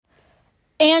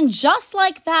And just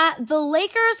like that, the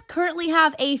Lakers currently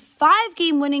have a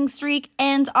 5-game winning streak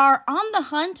and are on the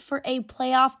hunt for a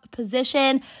playoff position.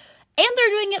 And they're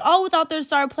doing it all without their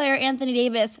star player, Anthony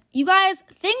Davis. You guys,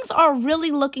 things are really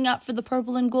looking up for the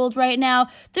purple and gold right now.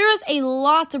 There is a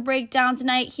lot to break down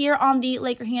tonight here on the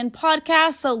Laker Hand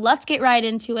podcast, so let's get right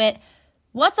into it.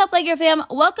 What's up, Laker fam?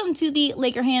 Welcome to the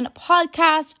Laker Hand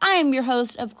podcast. I am your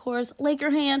host, of course,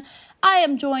 Laker Hand. I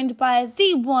am joined by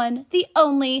the one, the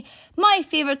only, my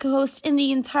favorite co-host in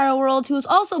the entire world, who has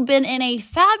also been in a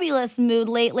fabulous mood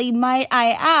lately, might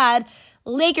I add,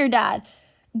 Laker Dad.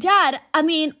 Dad, I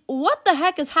mean, what the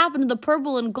heck has happened to the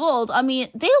purple and gold? I mean,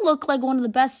 they look like one of the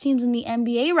best teams in the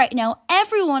NBA right now.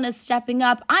 Everyone is stepping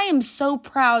up. I am so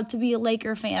proud to be a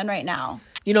Laker fan right now.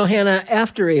 You know, Hannah,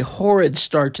 after a horrid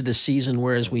start to the season,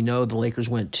 where, as we know, the Lakers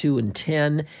went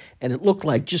 2-10, and it looked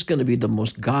like just going to be the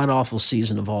most god-awful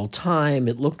season of all time.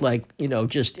 It looked like,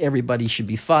 just everybody should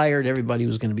be fired. Everybody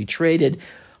was going to be traded.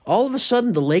 All of a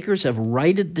sudden, the Lakers have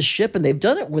righted the ship, and they've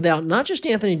done it without not just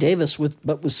Anthony Davis,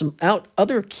 but with some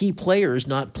other key players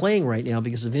not playing right now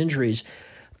because of injuries.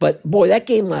 But, boy, that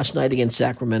game last night against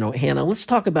Sacramento, Hannah, let's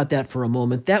talk about that for a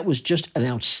moment. That was just an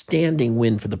outstanding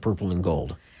win for the purple and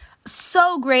gold.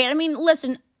 So great. I mean,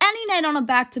 listen, any night on a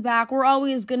back-to-back, we're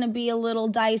always going to be a little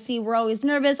dicey. We're always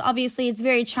nervous. Obviously, it's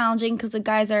very challenging because the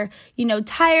guys are,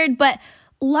 tired. But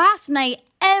last night,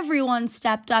 everyone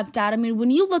stepped up, Dad. I mean,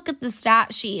 when you look at the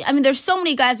stat sheet, I mean, there's so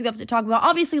many guys we have to talk about.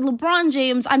 Obviously, LeBron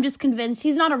James, I'm just convinced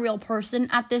he's not a real person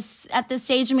at this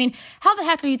stage. I mean, how the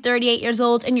heck are you 38 years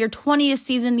old in your 20th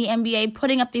season in the NBA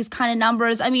putting up these kind of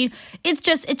numbers? I mean,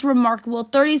 it's remarkable.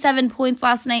 37 points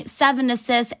last night, 7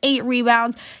 assists, 8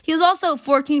 rebounds. He was also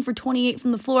 14 for 28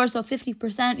 from the floor, so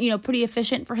 50%, pretty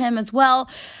efficient for him as well.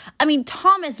 I mean,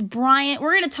 Thomas Bryant,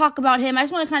 we're going to talk about him. I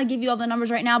just want to kind of give you all the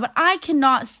numbers right now, but I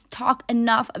cannot talk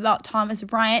enough about Thomas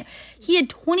Bryant. He had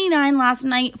 29 last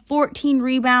night, 14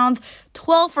 rebounds,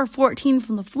 12 for 14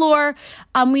 from the floor.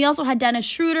 We also had Dennis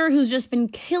Schroeder, who's just been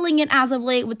killing it as of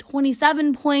late with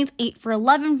 27 points, 8 for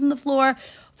 11 from the floor,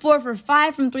 4 for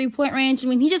 5 from three-point range. I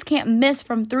mean, he just can't miss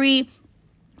from three.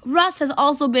 Russ has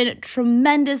also been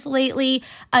tremendous lately.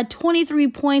 23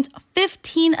 points,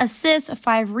 15 assists,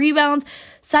 5 rebounds,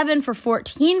 7 for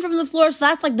 14 from the floor. So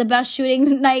that's like the best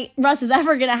shooting night Russ is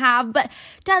ever going to have. But,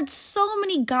 Dad, so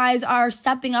many guys are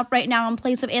stepping up right now in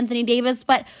place of Anthony Davis.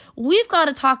 But we've got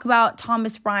to talk about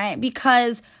Thomas Bryant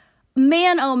because,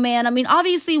 man, oh man, I mean,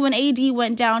 obviously when AD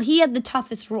went down, he had the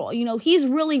toughest role. He's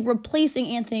really replacing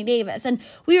Anthony Davis. And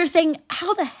we were saying,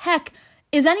 how the heck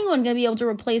is anyone going to be able to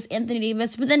replace Anthony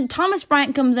Davis? But then Thomas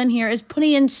Bryant comes in here, is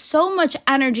putting in so much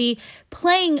energy,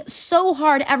 playing so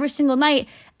hard every single night,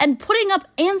 and putting up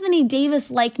Anthony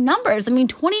Davis-like numbers. I mean,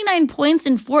 29 points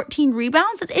and 14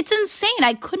 rebounds. It's insane.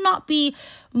 I could not be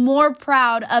more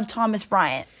proud of Thomas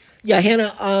Bryant. Yeah,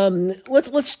 Hannah,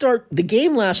 let's start the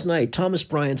game last night. Thomas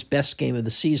Bryant's best game of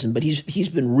the season, but he's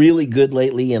been really good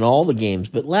lately in all the games.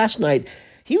 But last night,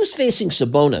 he was facing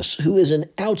Sabonis, who is an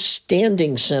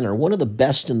outstanding center, one of the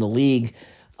best in the league,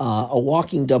 a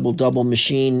walking double-double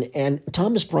machine, and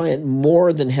Thomas Bryant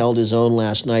more than held his own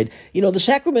last night. The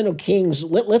Sacramento Kings,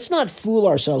 let's not fool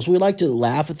ourselves. We like to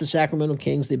laugh at the Sacramento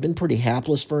Kings. They've been pretty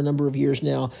hapless for a number of years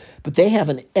now, but they have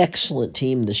an excellent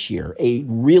team this year, a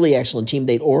really excellent team.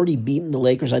 They'd already beaten the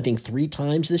Lakers, I think, 3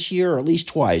 times this year, or at least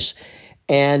twice,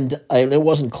 and it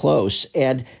wasn't close.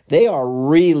 And they are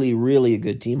really, really a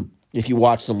good team if you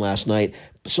watched them last night.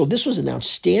 So this was an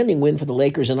outstanding win for the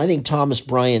Lakers, and I think Thomas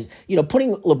Bryant,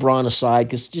 putting LeBron aside,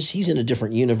 because just he's in a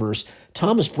different universe,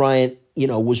 Thomas Bryant,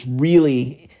 was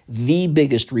really the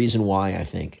biggest reason why, I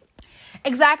think.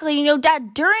 Exactly.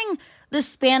 Dad, during the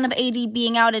span of AD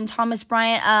being out and Thomas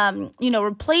Bryant,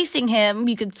 replacing him,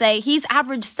 you could say, he's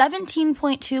averaged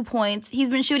 17.2 points. He's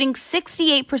been shooting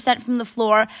 68% from the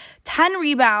floor, 10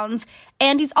 rebounds,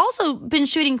 and he's also been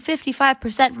shooting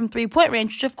 55% from three-point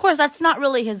range, which, of course, that's not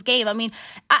really his game. I mean,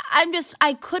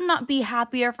 I could not be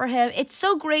happier for him. It's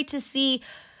so great to see.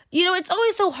 It's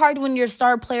always so hard when your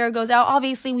star player goes out.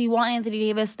 Obviously, we want Anthony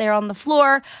Davis there on the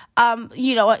floor.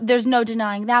 There's no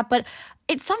denying that. But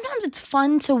sometimes it's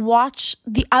fun to watch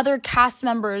the other cast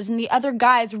members and the other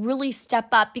guys really step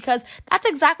up, because that's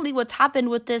exactly what's happened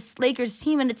with this Lakers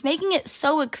team, and it's making it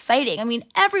so exciting. I mean,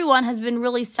 everyone has been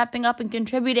really stepping up and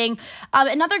contributing.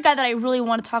 Another guy that I really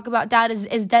want to talk about, Dad,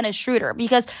 is Dennis Schroeder,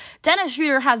 because Dennis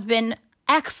Schroeder has been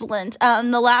excellent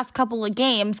in the last couple of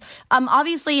games.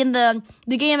 Obviously, in the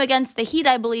game against the Heat,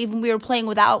 I believe, when we were playing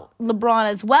without LeBron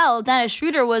as well, Dennis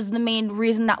Schroeder was the main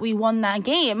reason that we won that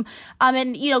game.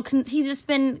 And, he's just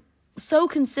been so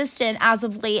consistent as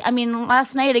of late. I mean,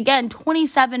 last night, again,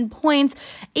 27 points,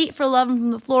 8 for 11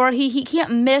 from the floor. He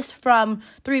can't miss from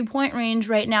 3-point range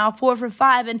right now, 4 for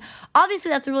 5. And obviously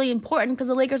that's really important because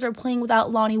the Lakers are playing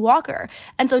without Lonnie Walker.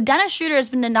 And so Dennis Schroeder has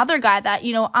been another guy that,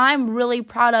 I'm really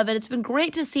proud of. And it's been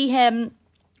great to see him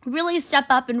really step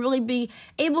up and really be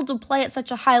able to play at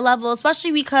such a high level,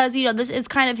 especially because, this is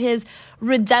kind of his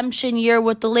redemption year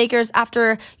with the Lakers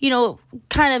after,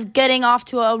 kind of getting off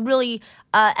to a really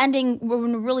ending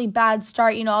in a really bad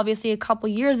start, obviously a couple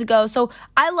years ago. So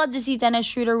I love to see Dennis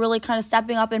Schroeder really kind of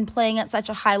stepping up and playing at such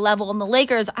a high level, and the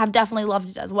Lakers have definitely loved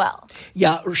it as well.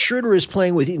 Yeah, Schroeder is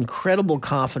playing with incredible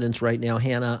confidence right now,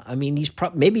 Hannah. I mean, he's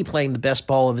maybe playing the best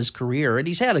ball of his career, and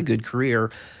he's had a good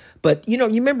career. But, you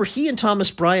remember he and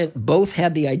Thomas Bryant both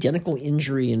had the identical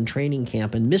injury in training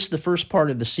camp and missed the first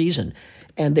part of the season.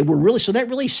 And they were so that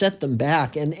really set them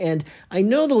back. And I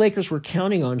know the Lakers were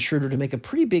counting on Schroeder to make a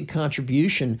pretty big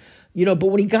contribution, but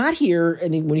when he got here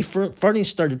and when he finally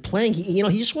started playing, he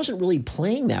just wasn't really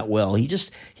playing that well. He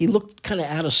looked kind of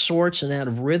out of sorts and out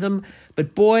of rhythm.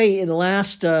 But boy, in the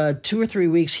last 2 or 3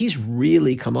 weeks, he's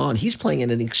really come on. He's playing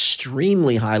at an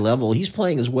extremely high level. He's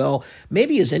playing as well,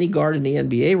 maybe as any guard in the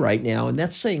NBA right now, and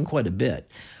that's saying quite a bit.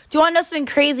 Do you want to know something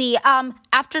crazy?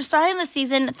 After starting the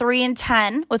season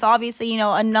 3-10, with obviously,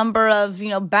 a number of,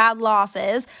 bad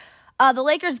losses, the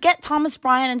Lakers get Thomas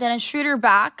Bryant and Dennis Schroeder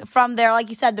back from their, like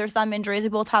you said, their thumb injuries. They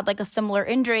both had a similar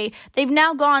injury. They've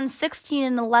now gone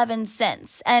 16-11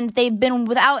 since, and they've been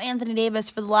without Anthony Davis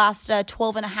for the last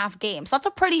 12 and a half games. So that's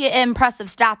a pretty impressive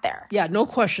stat there. Yeah, no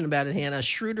question about it, Hannah.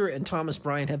 Schroeder and Thomas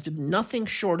Bryant have been nothing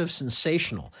short of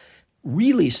sensational.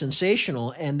 Really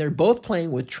sensational, and they're both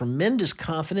playing with tremendous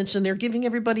confidence, and they're giving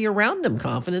everybody around them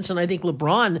confidence. And I think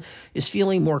LeBron is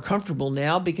feeling more comfortable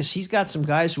now because he's got some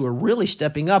guys who are really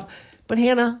stepping up. But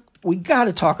Hannah, we got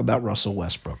to talk about Russell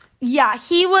Westbrook. Yeah,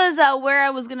 he was where I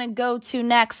was going to go to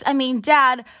next. I mean,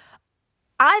 Dad,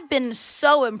 I've been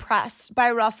so impressed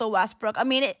by Russell Westbrook. I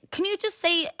mean, can you just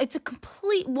say it's a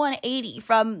complete 180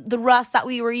 from the Russ that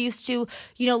we were used to,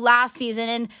 last season?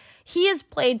 And he has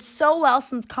played so well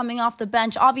since coming off the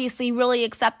bench, obviously really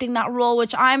accepting that role,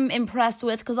 which I'm impressed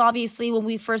with because obviously when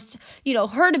we first,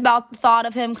 heard about the thought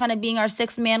of him kind of being our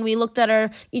sixth man, we looked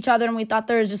at each other and we thought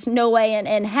there was just no way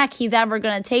and heck he's ever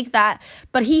going to take that.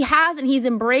 But he has, and he's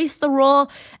embraced the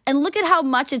role. And look at how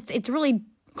much it's really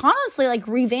honestly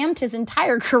revamped his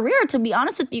entire career, to be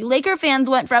honest with you. Laker fans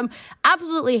went from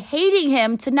absolutely hating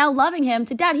him to now loving him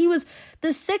to, Dad, he was the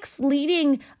 6th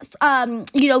leading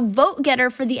vote getter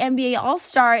for the NBA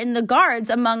All-Star in the guards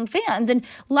among fans. And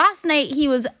last night he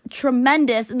was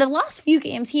tremendous. The last few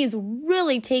games he has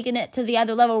really taken it to the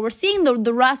other level. We're seeing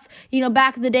the Russ,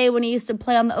 back in the day when he used to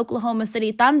play on the Oklahoma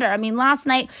City Thunder. I mean, last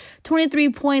night 23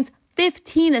 points,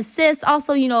 15 assists,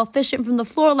 also, efficient from the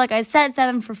floor. Like I said,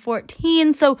 7 for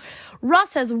 14. So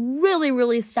Russ has really,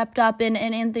 really stepped up in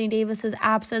Anthony Davis's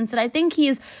absence. And I think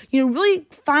he's, really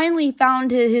finally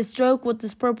found his stroke with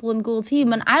this purple and gold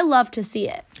team. And I love to see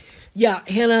it. Yeah,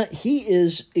 Hannah, he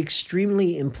is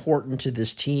extremely important to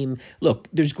this team. Look,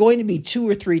 there's going to be 2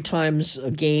 or 3 times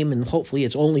a game, and hopefully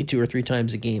it's only 2 or 3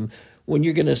 times a game, when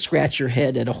you're going to scratch your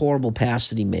head at a horrible pass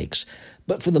that he makes.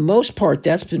 But for the most part,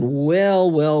 that's been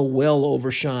well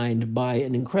overshined by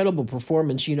an incredible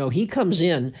performance. He comes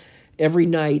in every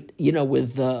night,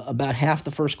 with about half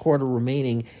the first quarter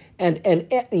remaining, and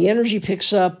the energy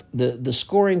picks up, the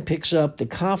scoring picks up, the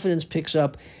confidence picks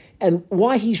up. And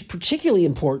why he's particularly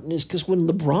important is because when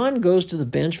LeBron goes to the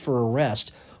bench for a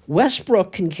rest,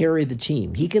 Westbrook can carry the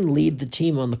team. He can lead the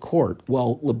team on the court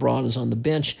while LeBron is on the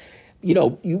bench. We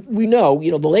know,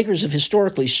 the Lakers have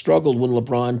historically struggled when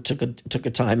LeBron took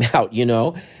a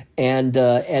timeout,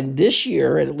 and this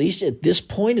year, at least at this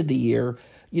point of the year,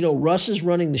 Russ is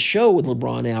running the show with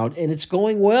LeBron out, and it's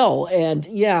going well. And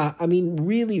yeah, I mean,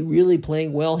 really, really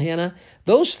playing well, Hannah.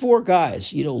 Those 4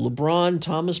 guys, LeBron,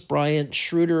 Thomas Bryant,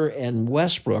 Schroeder, and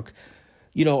Westbrook,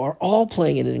 are all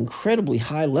playing at an incredibly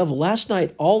high level. Last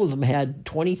night, all of them had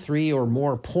 23 or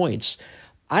more points.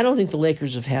 I don't think the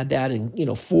Lakers have had that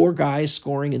in, 4 guys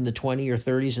scoring in the 20 or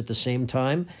 30s at the same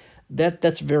time.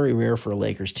 That's very rare for a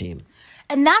Lakers team.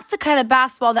 And that's the kind of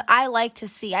basketball that I like to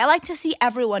see. I like to see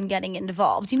everyone getting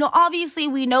involved. Obviously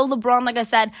we know LeBron, like I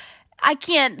said, I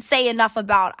can't say enough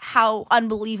about how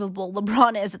unbelievable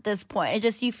LeBron is at this point.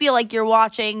 You feel like you're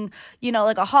watching,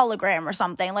 like a hologram or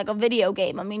something, like a video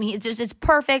game. I mean, it's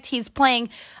perfect. He's playing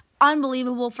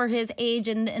unbelievable for his age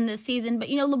in this season. But,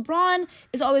 LeBron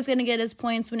is always going to get his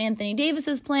points when Anthony Davis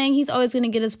is playing. He's always going to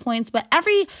get his points. But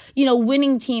every,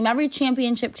 winning team, every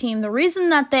championship team, the reason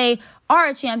that they are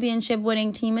a championship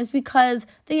winning team is because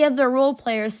they have their role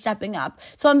players stepping up.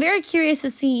 So I'm very curious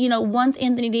to see, once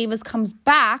Anthony Davis comes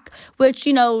back, which,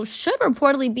 should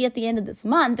reportedly be at the end of this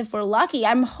month if we're lucky.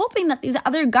 I'm hoping that these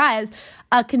other guys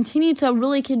continue to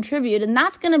really contribute. And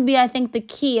that's going to be, I think, the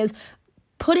key is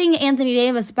putting Anthony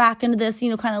Davis back into this,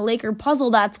 kind of Laker puzzle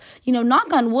that's,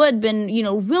 knock on wood, been,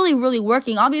 really, really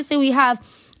working. Obviously, we have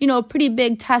a pretty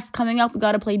big test coming up. We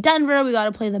got to play Denver. We got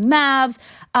to play the Mavs.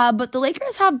 But the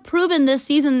Lakers have proven this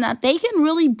season that they can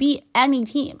really beat any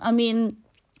team. I mean,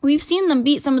 we've seen them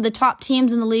beat some of the top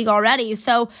teams in the league already.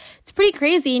 So it's pretty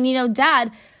crazy. And,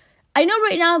 Dad, I know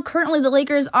right now, currently the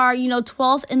Lakers are,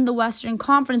 12th in the Western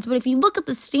Conference. But if you look at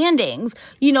the standings,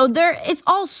 it's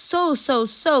all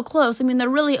so close. I mean, they're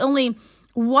really only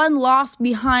one loss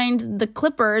behind the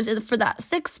Clippers for that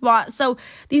 6th spot. So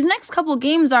these next couple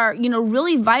games are,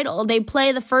 really vital. They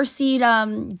play the first seed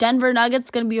Denver Nuggets,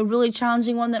 going to be a really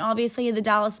challenging one. Then obviously the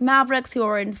Dallas Mavericks, who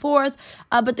are in 4th.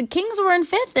 But the Kings were in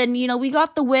 5th, and, we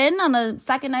got the win on a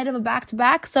second night of a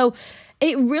back-to-back. So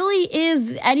it really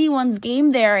is anyone's game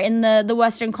there in the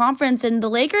Western Conference. And the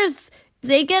Lakers,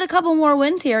 they get a couple more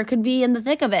wins here, could be in the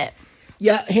thick of it.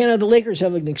 Yeah, Hannah, the Lakers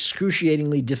have an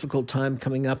excruciatingly difficult time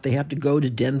coming up. They have to go to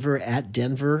Denver at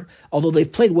Denver, although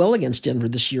they've played well against Denver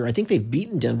this year. I think they've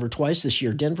beaten Denver twice this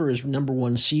year. Denver is number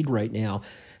 1 seed right now.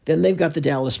 Then they've got the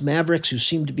Dallas Mavericks, who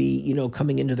seem to be,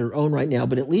 coming into their own right now,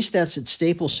 but at least that's at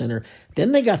Staples Center.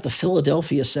 Then they got the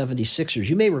Philadelphia 76ers.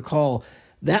 You may recall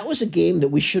that was a game that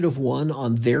we should have won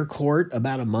on their court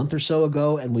about a month or so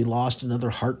ago, and we lost another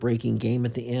heartbreaking game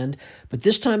at the end. But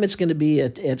this time it's going to be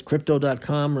at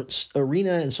Crypto.com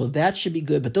Arena, and so that should be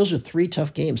good. But those are 3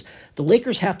 tough games. The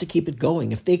Lakers have to keep it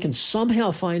going. If they can somehow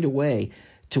find a way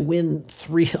to win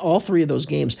all three of those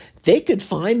games, they could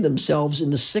find themselves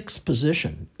in the 6th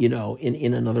position,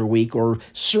 in another week, or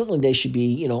certainly they should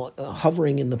be,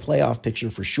 hovering in the playoff picture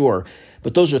for sure.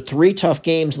 But those are 3 tough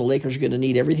games. The Lakers are going to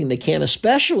need everything they can,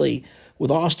 especially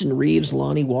with Austin Reeves,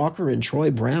 Lonnie Walker, and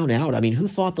Troy Brown out. I mean, who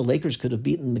thought the Lakers could have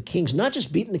beaten the Kings? Not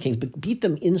just beaten the Kings, but beat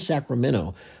them in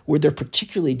Sacramento, where they're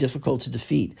particularly difficult to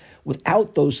defeat,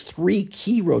 without those 3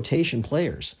 key rotation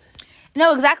players.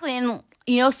 No, exactly. And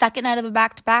second night of a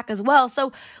back-to-back as well.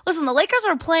 So, listen, the Lakers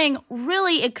are playing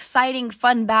really exciting,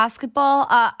 fun basketball.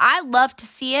 I love to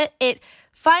see it. It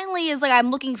finally is I'm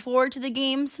looking forward to the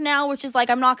games now, which is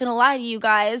I'm not going to lie to you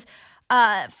guys.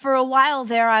 For a while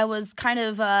there, I was kind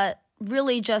of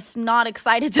really just not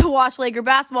excited to watch Laker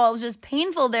basketball. It was just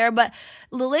painful there, but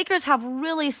the Lakers have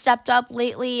really stepped up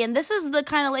lately, and this is the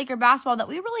kind of Laker basketball that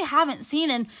we really haven't seen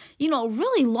in, a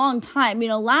really long time.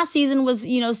 Last season was,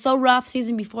 so rough.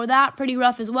 Season before that, pretty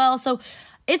rough as well. So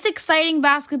it's exciting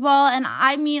basketball, and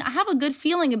I have a good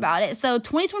feeling about it. So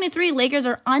 2023 Lakers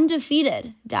are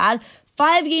undefeated, Dad.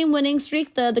 5-game winning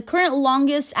streak, the current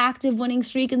longest active winning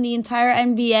streak in the entire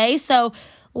NBA. So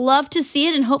love to see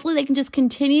it, and hopefully they can just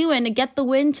continue and get the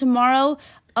win tomorrow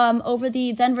over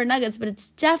the Denver Nuggets. But it's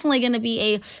definitely going to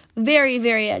be a very,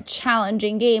 very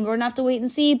challenging game. We're going to have to wait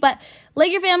and see. But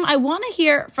Laker fam, I want to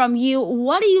hear from you.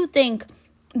 What do you think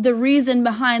the reason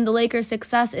behind the Lakers'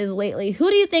 success is lately? Who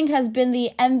do you think has been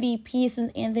the MVP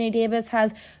since Anthony Davis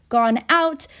has gone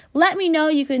out? Let me know.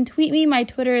 You can tweet me. My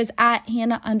Twitter is at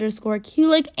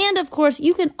Hannah_Kulik. And of course,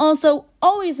 you can also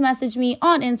always message me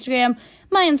on Instagram.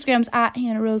 My Instagram's at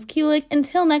Hannah Rose Kulik.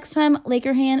 Until next time,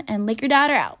 Laker Han and Laker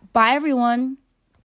Dad are out. Bye, everyone.